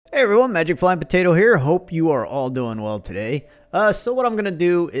Hey everyone, Magic Flying Potato here. Hope you are all doing well today. So what I'm gonna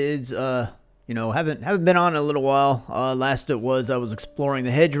do is, haven't been on in a little while. Last I was exploring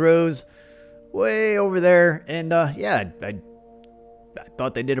the hedgerows way over there, and I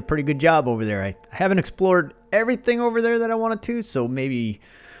thought they did a pretty good job over there. I haven't explored everything over there that I wanted to, so maybe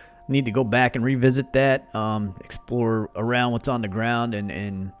need to go back and revisit that, explore around what's on the ground,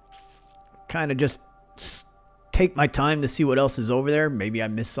 and kind of just take my time to see what else is over there. Maybe I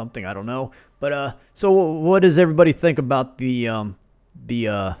missed something, I don't know. But so what does everybody think about the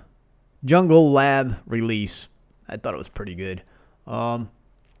Jungle Lab release? I thought it was pretty good. Kind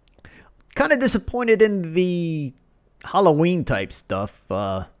of disappointed in the Halloween type stuff.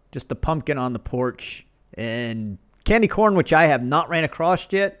 Just a pumpkin on the porch and candy corn, which I have not ran across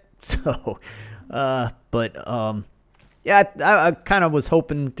yet. So yeah, I kind of was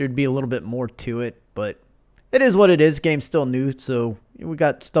hoping there'd be a little bit more to it, but it is what it is. Game's still new, so we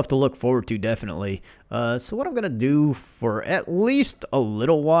got stuff to look forward to, definitely. So what I'm going to do for at least a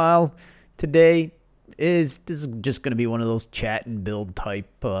little while today is this is just going to be one of those chat and build type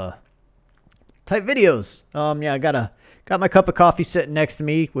videos. Yeah, I got my cup of coffee sitting next to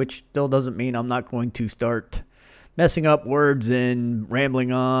me, which still doesn't mean I'm not going to start messing up words and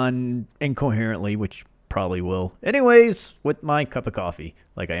rambling on incoherently, which probably will. Anyways, with my cup of coffee,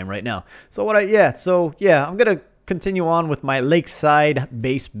 like I am right now. So I'm gonna continue on with my Lakeside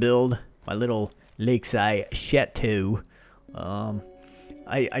base build, my little Lakeside Château.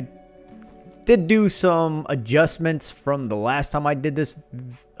 I did do some adjustments from the last time I did this,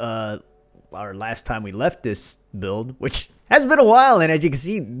 or last time we left this build, which has been a while, and as you can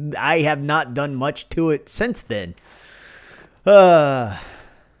see, I have not done much to it since then.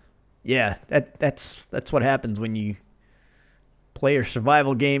 Yeah, that's what happens when you play a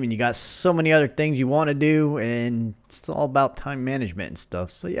survival game and you got so many other things you want to do, and it's all about time management and stuff.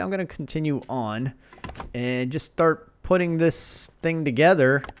 So yeah, I'm going to continue on and just start putting this thing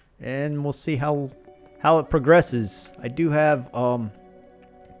together, and we'll see how it progresses. I do have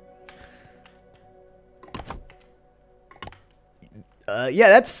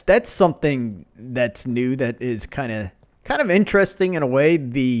yeah, that's something that's new, that is kind of interesting in a way.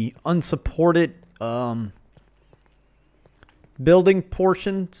 The unsupported building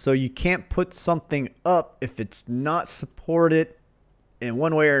portion, so you can't put something up if it's not supported in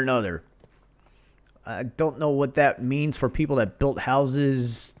one way or another. I don't know what that means for people that built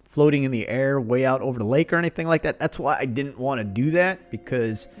houses floating in the air way out over the lake or anything like that. That's why I didn't want to do that,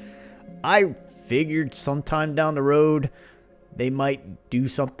 because I figured sometime down the road they might do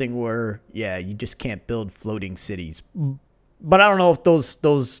something where, yeah, you just can't build floating cities. But I don't know if those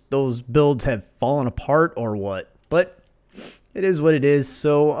builds have fallen apart or what. But it is what it is.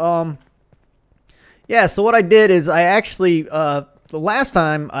 So yeah. So what I did is I actually the last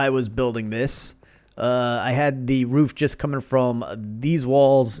time I was building this, I had the roof just coming from these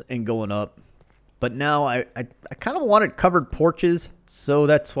walls and going up. But now I kind of wanted covered porches, so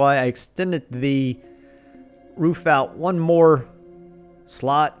that's why I extended the roof out one more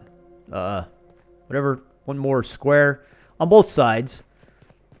slot, one more square on both sides,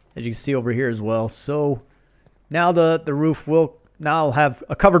 as you can see over here as well. So now the roof will now have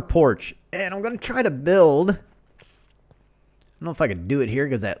a covered porch, and I'm going to try to build. I don't know if I could do it here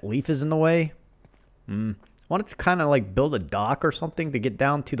because that leaf is in the way. I wanted to kind of like build a dock or something to get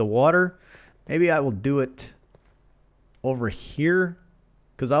down to the water. Maybe I will do it over here,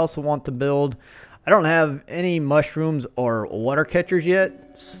 because I also want to build. I don't have any mushrooms or water catchers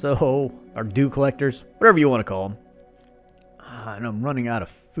yet, so, or dew collectors, whatever you want to call them. And I'm running out of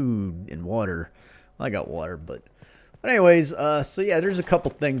food and water. Well, I got water, but anyways, so yeah, there's a couple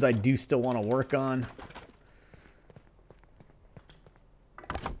things I do still want to work on.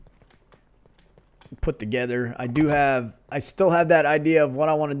 Put together. I still have that idea of what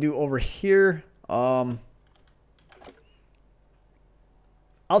I want to do over here. I'll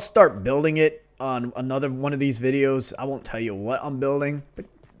start building it on another one of these videos. I won't tell you what I'm building, but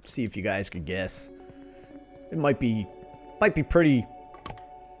see if you guys can guess. It might be pretty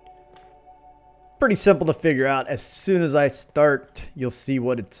simple to figure out. As soon as I start, you'll see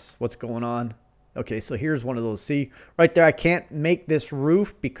what's going on. Okay, so here's one of those. See right there, I can't make this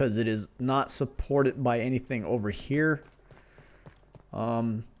roof because it is not supported by anything over here.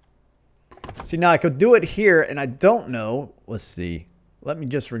 See, now I could do it here, and I don't know. Let's see. Let me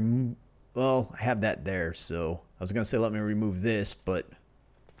just remove. Well, I have that there, so I was going to say let me remove this, but.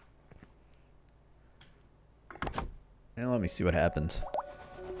 And let me see what happens.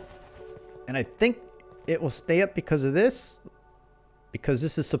 And I think it will stay up because of this. Because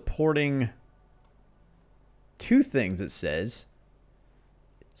this is supporting two things, it says.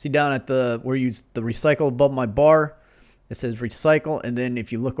 See down at the where you use the recycle above my bar, it says recycle, and then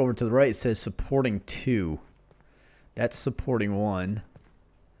if you look over to the right, it says supporting 2. That's supporting 1.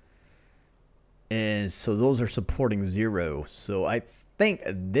 And so those are supporting 0. So I think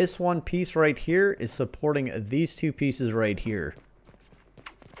this one piece right here is supporting these 2 pieces right here.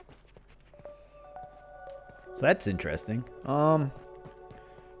 So that's interesting. You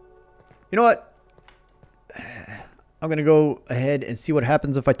know what? I'm going to go ahead and see what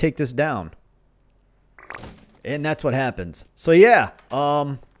happens if I take this down. And that's what happens. So yeah,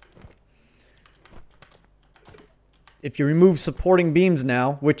 if you remove supporting beams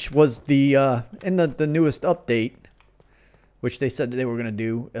now, which was the in the newest update, which they said they were going to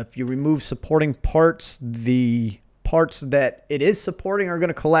do, if you remove supporting parts, the parts that it is supporting are going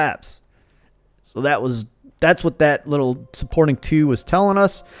to collapse. So that's what that little supporting 2 was telling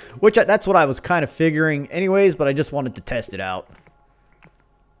us, which that's what I was kind of figuring anyways, but I just wanted to test it out.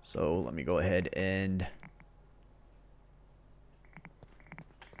 So let me go ahead and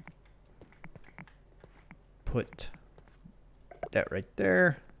put that right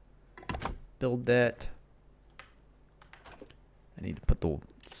there. Build that. I need to put the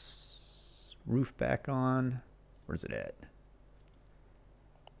roof back on. Where's it at?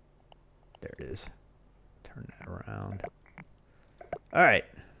 There it is. Turn that around. All right.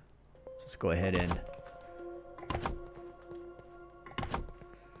 Let's go ahead and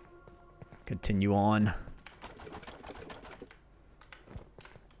continue on.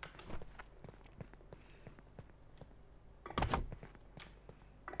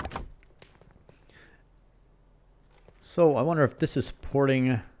 So I wonder if this is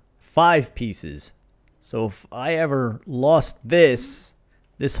supporting 5 pieces. So if I ever lost this,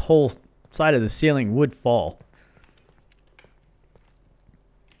 this whole side of the ceiling would fall.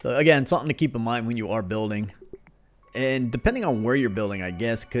 So again, something to keep in mind when you are building. And depending on where you're building, I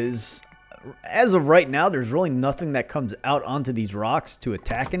guess, because as of right now, there's really nothing that comes out onto these rocks to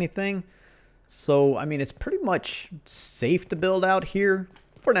attack anything. So, I mean, it's pretty much safe to build out here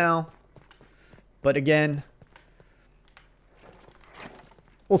for now. But again,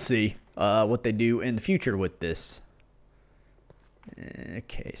 we'll see what they do in the future with this.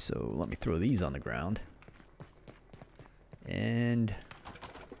 Okay, so let me throw these on the ground. And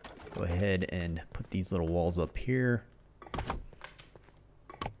go ahead and put these little walls up here.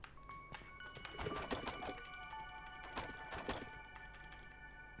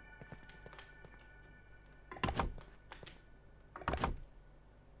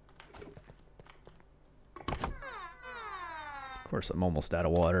 Of course, I'm almost out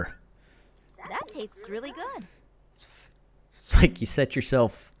of water. That tastes really good. It's like you set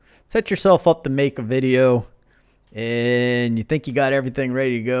yourself up to make a video and you think you got everything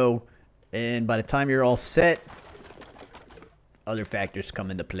ready to go, and by the time you're all set, other factors come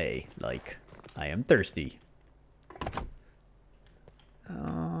into play, like I am thirsty. So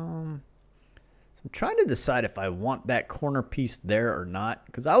I'm trying to decide if I want that corner piece there or not,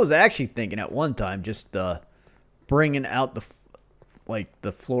 because I was actually thinking at one time just bringing out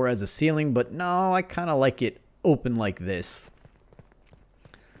the floor as a ceiling, but no, I kind of like it open like this.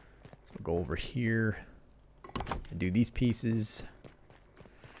 So we'll go over here and do these pieces,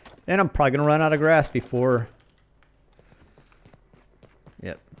 and I'm probably gonna run out of grass before.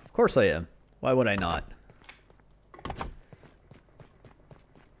 Yep, of course I am. Why would I not?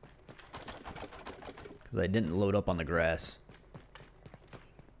 Because I didn't load up on the grass.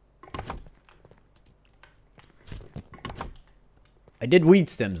 I did weed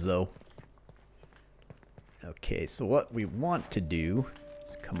stems though. Okay, so what we want to do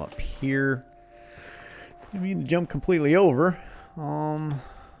is come up here. I mean, jump completely over.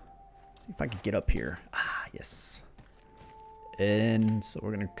 See if I can get up here. Ah, yes. And so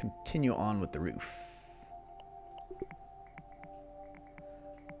we're gonna continue on with the roof.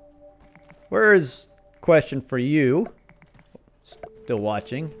 Where's question for you, still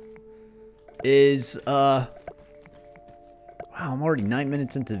watching, is wow, I'm already 9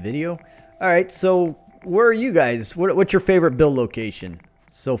 minutes into the video. All right, so where are you guys? What's your favorite build location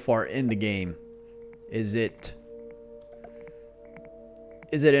so far in the game? Is it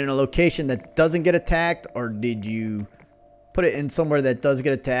in a location that doesn't get attacked, or did you put it in somewhere that does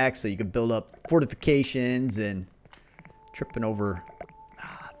get attacked so you can build up fortifications and tripping over?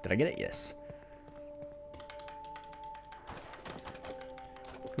 Did I get it? Yes.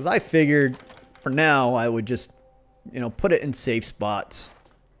 Because I figured for now I would just, put it in safe spots.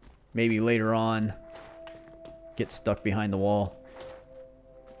 Maybe later on get stuck behind the wall.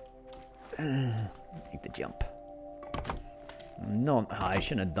 Make the jump. No, I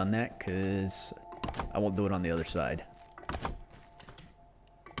shouldn't have done that because I won't do it on the other side.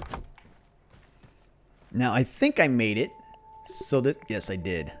 Now, I think I made it so that... Yes, I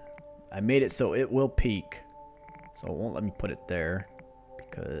did. I made it so it will peak. So it won't let me put it there.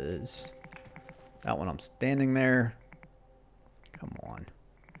 Because that one I'm standing there. Come on.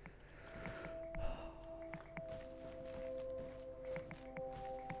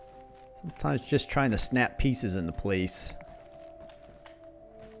 Sometimes just trying to snap pieces into place.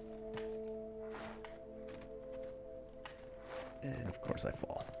 And of course I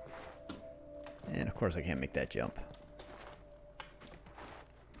fall. And of course I can't make that jump.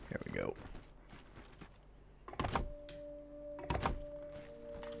 There we go.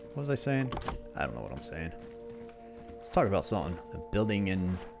 What was I saying? I don't know what I'm saying. Let's talk about something. Building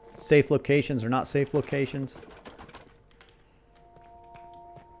in safe locations or not safe locations.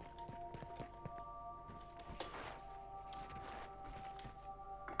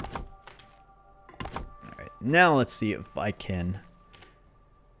 Alright, now let's see if I can...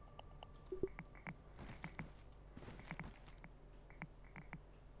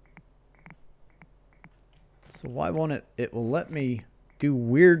 So why won't it... It will let me do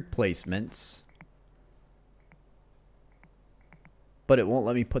weird placements. But it won't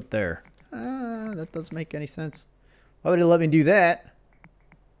let me put there. That doesn't make any sense. Why would it let me do that?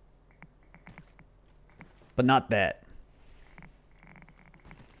 But not that.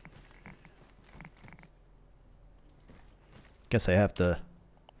 Guess I have to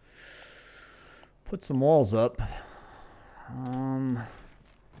put some walls up.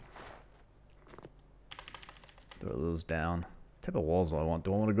 Throw those down. What type of walls do I want?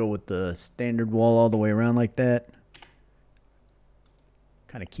 Do I want to go with the standard wall all the way around like that?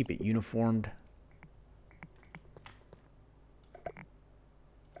 Kind of keep it uniformed.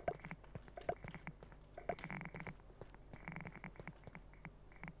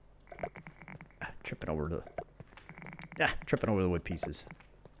 Tripping over the wood pieces.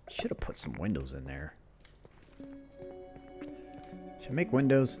 Should have put some windows in there. Should I make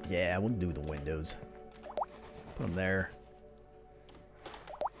windows? Yeah, we'll do the windows. Put them there.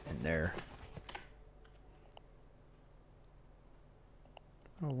 And there.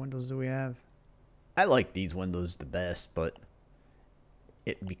 What windows do we have? I like these windows the best, but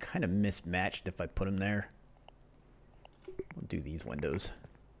it'd be kind of mismatched if I put them there. We'll do these windows.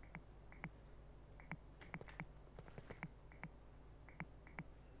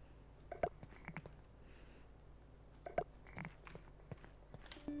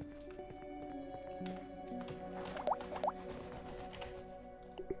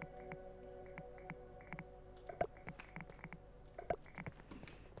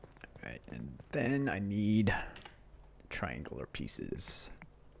 Then I need triangular pieces.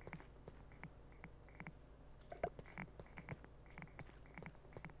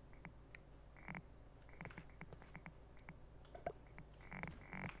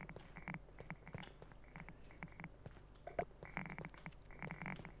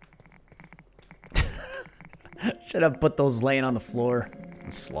 Should have put those laying on the floor.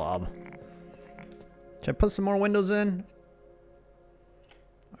 I'm slob. Should I put some more windows in?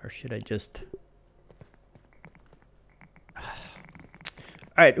 Or should I just...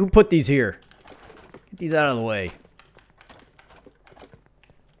 Alright, who put these here? Get these out of the way.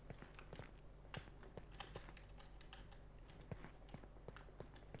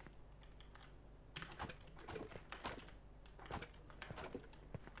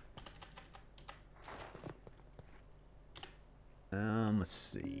 Let's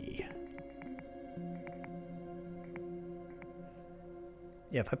see.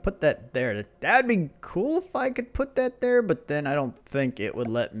 Yeah, if I put that there, that'd be cool if I could put that there, but then I don't think it would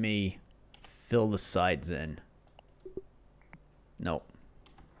let me fill the sides in. Nope.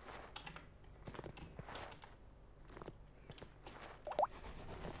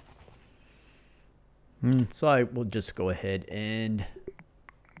 So I will just go ahead and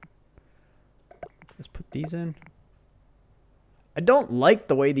just put these in. I don't like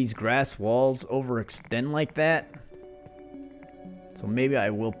the way these grass walls overextend like that. So maybe I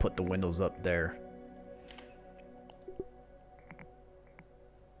will put the windows up there.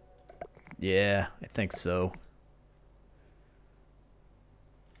 Yeah, I think so.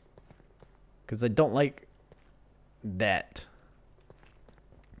 Because I don't like that.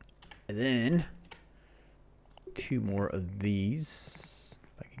 And then 2 more of these.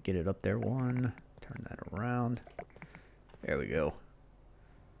 If I could get it up there. 1. Turn that around. There we go.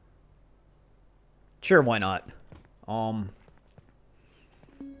 Sure, why not?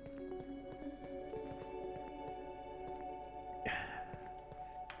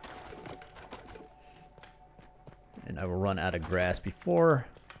 And I will run out of grass before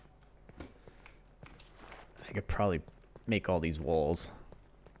I could probably make all these walls.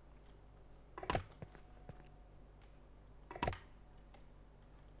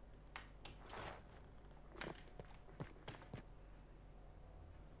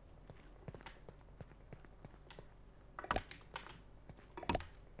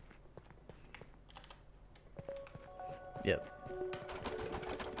 Yep.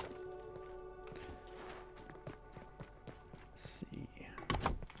 Let's see. I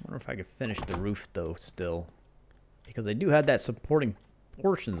wonder if I could finish the roof though still. Because I do have that supporting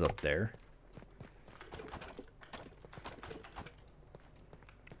portions up there.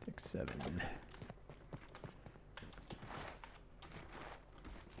 6, 7.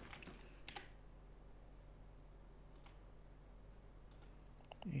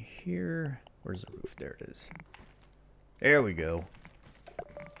 Here, where's the roof? There it is. There we go.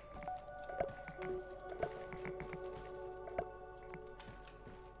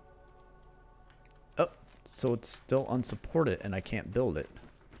 Oh, so it's still unsupported and I can't build it.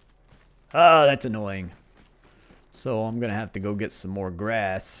 Ah, that's annoying. So I'm gonna have to go get some more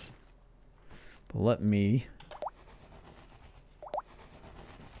grass. But let me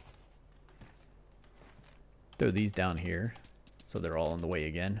throw these down here so they're all in the way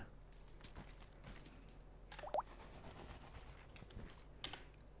again.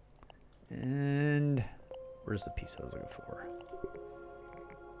 And where's the piece I was looking for?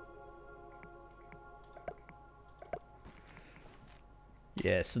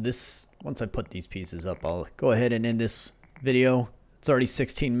 Yeah, so this, once I put these pieces up, I'll go ahead and end this video. It's already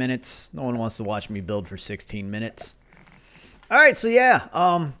 16 minutes. No one wants to watch me build for 16 minutes. All right, so yeah,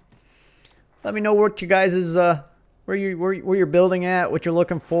 let me know what you guys is where you're building at, what you're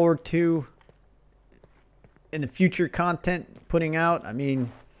looking forward to in the future content putting out. I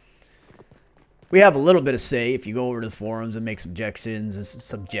mean, we have a little bit of say if you go over to the forums and make suggestions and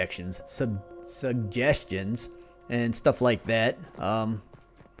stuff like that.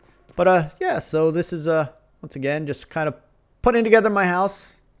 Yeah, so this is once again just kind of putting together my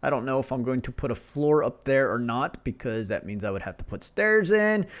house. I don't know if I'm going to put a floor up there or not, because that means I would have to put stairs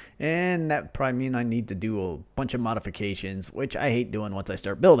in, and that probably mean I need to do a bunch of modifications, which I hate doing once I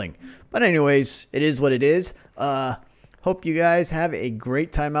start building. But anyways, it is what it is. Hope you guys have a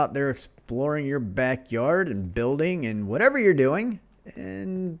great time out there exploring your backyard and building and whatever you're doing.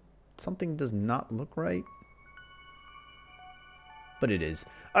 And something does not look right, but it is.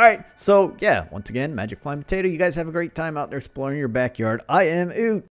 All right, so yeah, once again, Magic Flying Potato, you guys have a great time out there exploring your backyard. I am Oot.